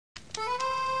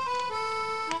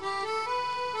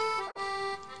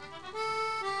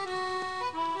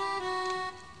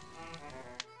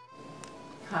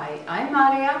Hi, I'm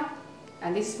Marja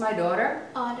and this is my daughter.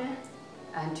 Ada.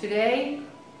 And today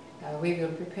we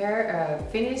will prepare a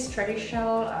Finnish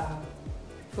traditional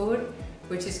food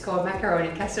which is called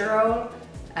macaroni casserole,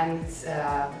 and it's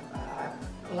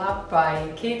loved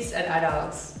by kids and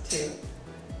adults too.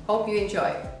 Hope you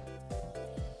enjoy.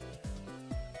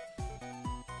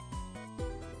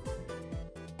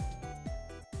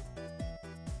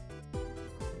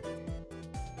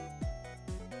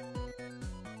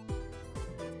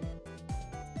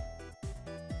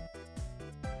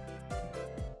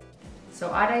 So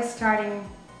Ada is starting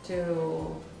to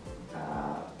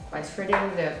by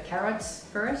shredding the carrots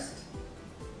first.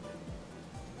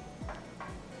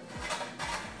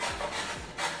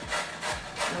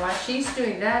 And while she's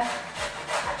doing that,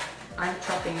 I'm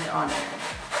chopping the onion.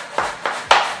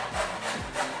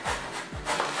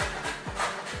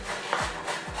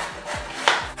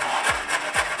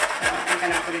 So I'm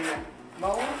gonna put it in a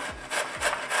bowl.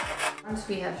 Once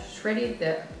we have shredded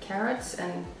the carrots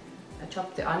and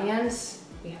chop the onions,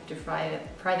 we have to fry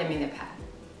them in the pan.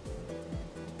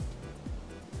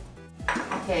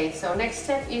 Okay, so next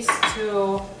step is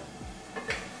to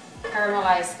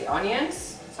caramelize the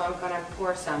onions. So I'm gonna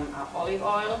pour some olive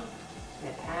oil in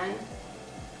the pan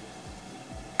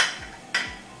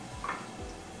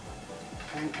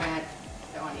and add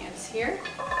the onions here.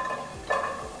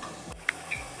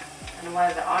 And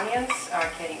while the onions are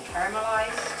getting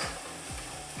caramelized,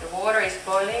 the water is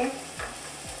boiling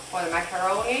for the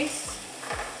macaronis.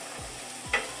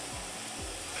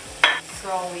 So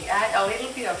we add a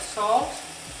little bit of salt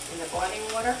in the boiling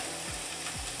water.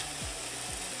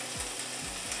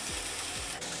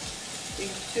 We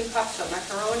have 2 cups of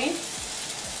macaroni.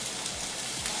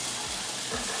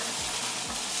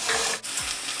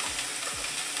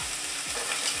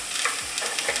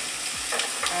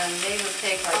 And they will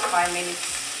take like 5 minutes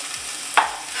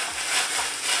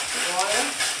to boil.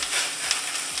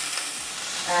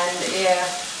 And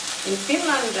in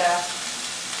Finland,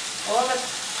 all the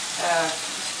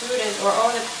students or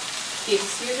all the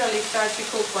kids usually start to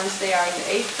cook once they are in the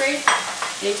 8th grade.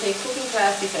 They take cooking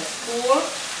classes at school,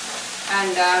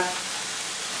 and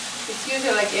it's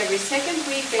usually like every 2nd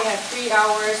week they have 3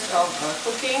 hours of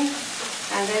cooking,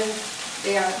 and then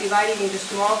they are divided into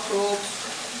small groups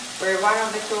where one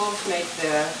of the groups makes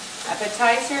the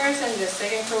appetizers and the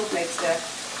 2nd group makes the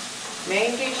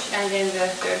main dish, and then the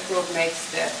 3rd group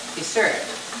makes the dessert.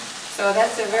 So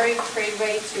that's a very great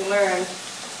way to learn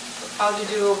how to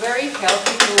do very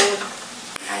healthy food.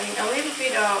 Adding a little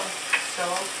bit of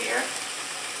salt here.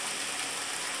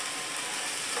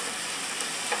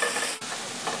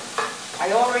 I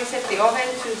already set the oven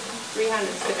to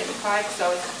 375,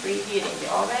 so it's preheating the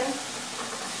oven.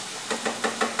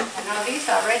 And now these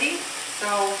are ready, so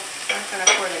I'm going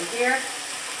to pour them here.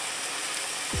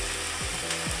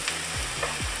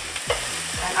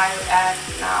 And I will add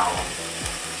now,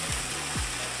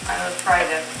 I will fry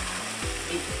the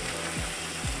beef.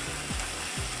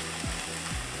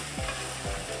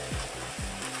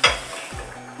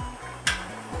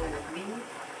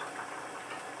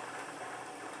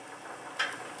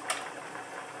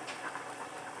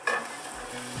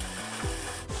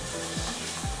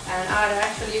 And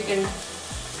actually you can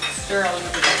stir a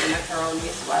little bit of the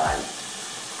macaronis while I'm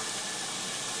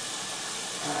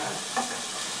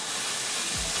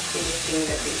finishing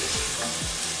the beef.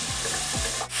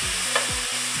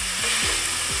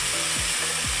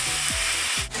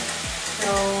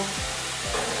 So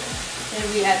then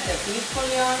we add the beef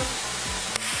bouillon.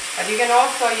 But you can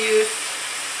also use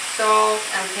salt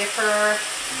and pepper,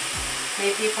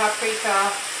 maybe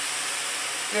paprika,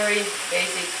 very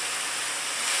basic.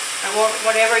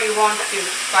 Whatever you want to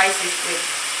spice it with,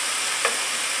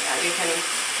 yeah, you can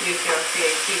use your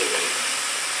creativity.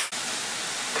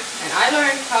 And I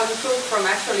learned how to cook from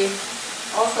actually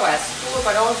also at school,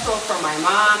 but also from my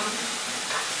mom.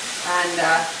 And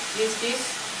this dish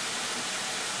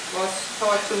was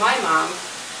taught to my mom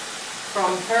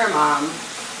from her mom,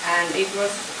 and it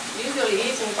was usually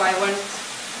eaten by when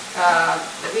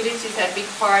the villages had big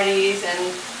parties, and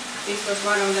this was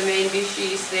one of the main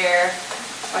dishes there.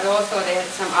 But also they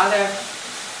had some other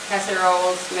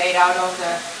casseroles made out of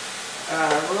the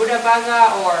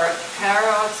rutabaga or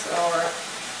carrots or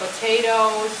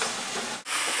potatoes.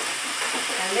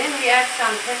 And then we add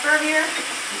some pepper here.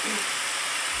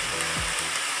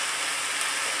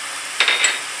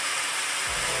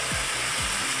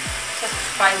 Just to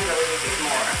spice it a little bit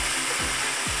more.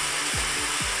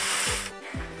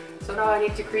 So now I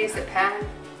need to grease the pan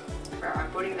where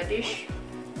I'm putting the dish.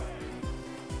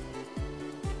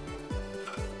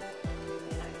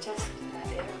 And I just add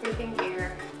everything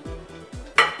here.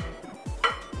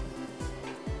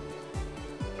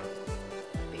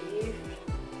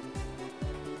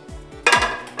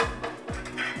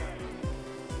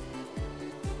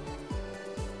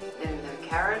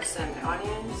 carrots and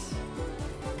onions.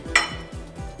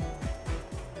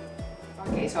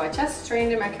 Okay, so I just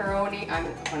strained the macaroni. I'm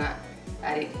gonna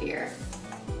add it here.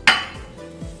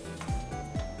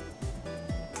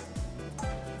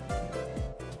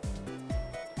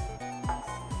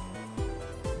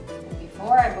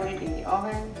 Before I put it in the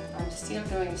oven, I'm still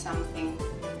doing something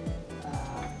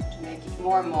to make it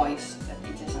more moist, that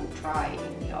it doesn't dry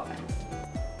in the oven.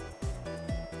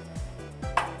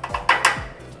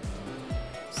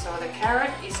 So the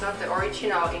carrot is not the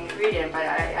original ingredient, but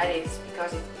I added it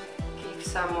because it gives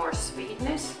some more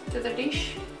sweetness to the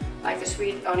dish, like the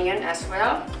sweet onion as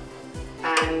well.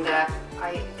 And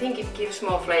I think it gives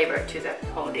more flavor to the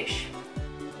whole dish.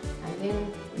 And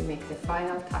then we make the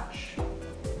final touch.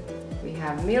 We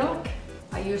have milk.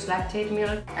 I use lactate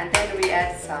milk. And then we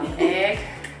add some egg.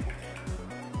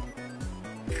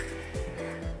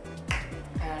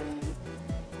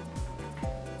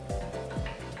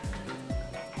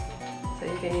 So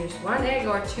you can use 1 egg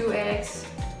or 2 eggs,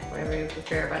 whatever you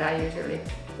prefer, but I usually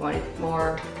want it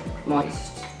more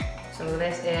moist. So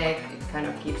less egg, it kind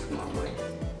of keeps more moist.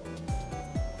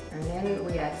 And then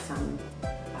we add some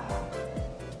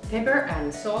pepper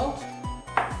and salt.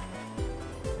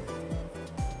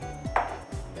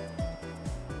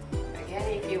 Again,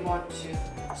 if you want to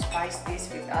spice this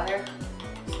with other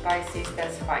spices,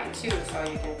 that's fine too, so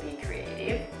you can be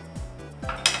creative.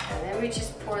 And then we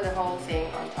just pour the whole thing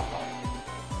on top of it.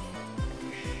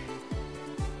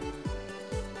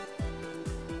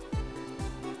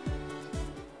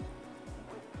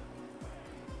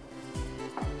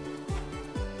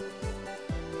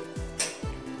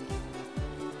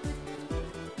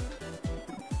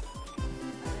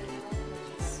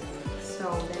 So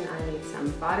then I need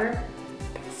some butter,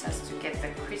 just to get the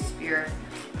crispier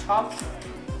top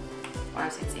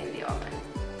once it's in the oven.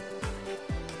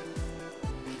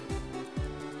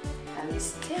 And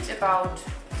this takes about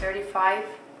 35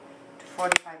 to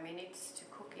 45 minutes to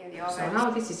cook in the oven. So now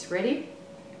this is ready.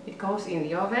 It goes in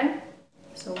the oven.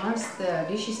 So once the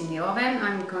dish is in the oven,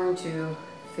 I'm going to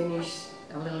finish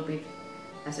a little bit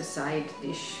as a side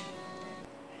dish.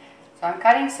 So I'm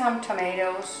cutting some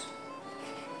tomatoes.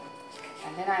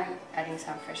 And then I'm adding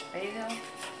some fresh basil.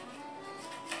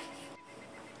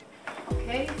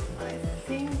 Okay, I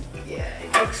think, yeah,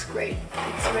 it looks great.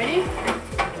 It's ready.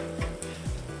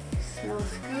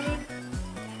 Smells good.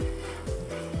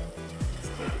 Let's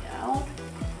take it out.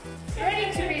 It's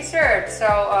ready to be served. So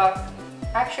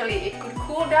actually it could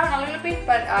cool down a little bit,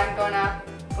 but I'm gonna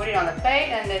put it on the plate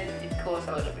and then it cools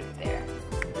a little bit there.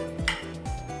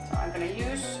 So I'm gonna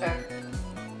use a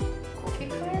cookie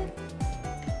clear.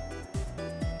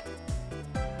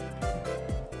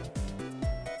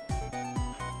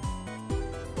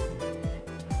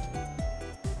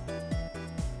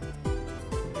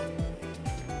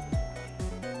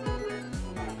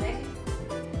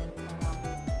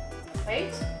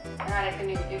 And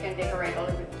you can decorate a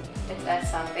little bit. Let's add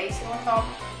some basil on top.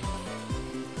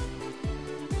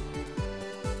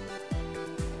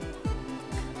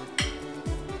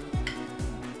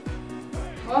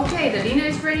 Okay, the dinner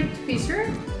is ready to be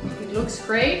served. It looks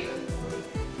great.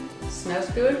 Smells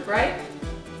good, right?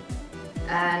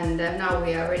 And now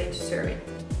we are ready to serve it.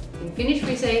 In Finnish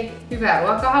we say Hyvää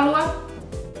ruokahalua,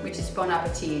 which is bon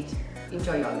appetit.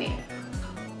 Enjoy your meal.